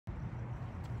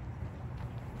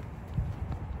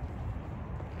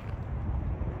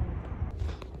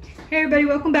Hey everybody,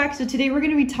 welcome back. So today we're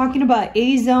going to be talking about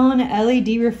A-Zone LED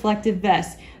reflective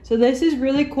vest. So this is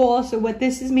really cool. So what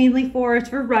this is mainly for is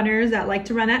for runners that like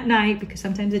to run at night because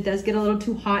sometimes it does get a little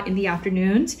too hot in the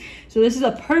afternoons. So this is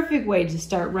a perfect way to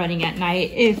start running at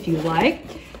night if you like.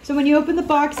 So when you open the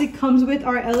box, it comes with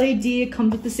our LED, it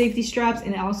comes with the safety straps,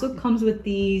 and it also comes with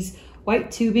these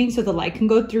white tubing so the light can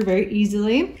go through very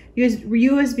easily.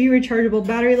 USB rechargeable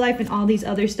battery life and all these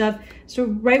other stuff. So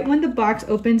right when the box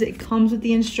opens, it comes with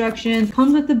the instructions,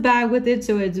 comes with the bag with it,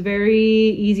 so it's very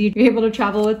easy. You're able to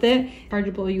travel with it.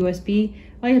 Rechargeable USB.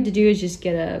 All you have to do is just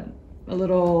get a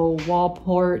little wall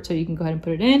port so you can go ahead and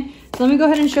put it in. So let me go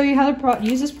ahead and show you how to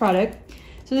use this product.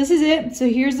 So this is it. So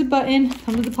here's the button.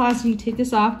 Comes with the plastic. You take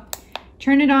this off,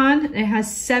 turn it on. It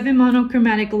has 7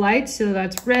 monochromatic lights. So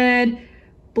that's red,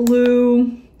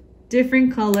 blue,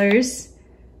 different colors.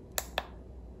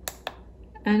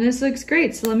 And this looks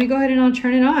great. So let me go ahead and I'll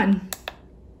turn it on.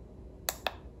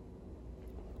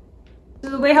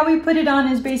 So the way how we put it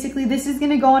on is basically this is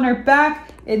gonna go on our back,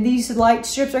 and these light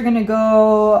strips are gonna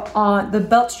go on, the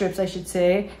belt strips I should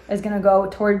say, is gonna go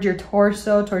towards your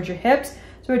torso, towards your hips.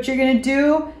 So what you're gonna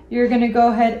do, you're gonna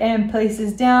go ahead and place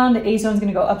this down. The A-Zone's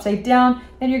gonna go upside down.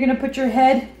 Then you're gonna put your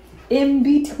head in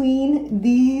between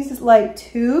these light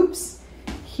tubes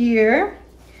here.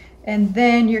 And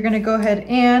then you're gonna go ahead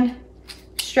and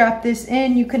strap this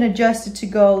in. You can adjust it to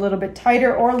go a little bit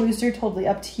tighter or looser, totally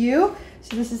up to you.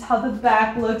 So this is how the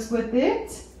back looks with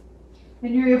it.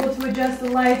 And you're able to adjust the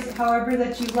lights however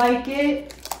that you like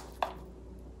it.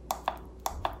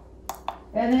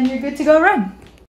 And then you're good to go run.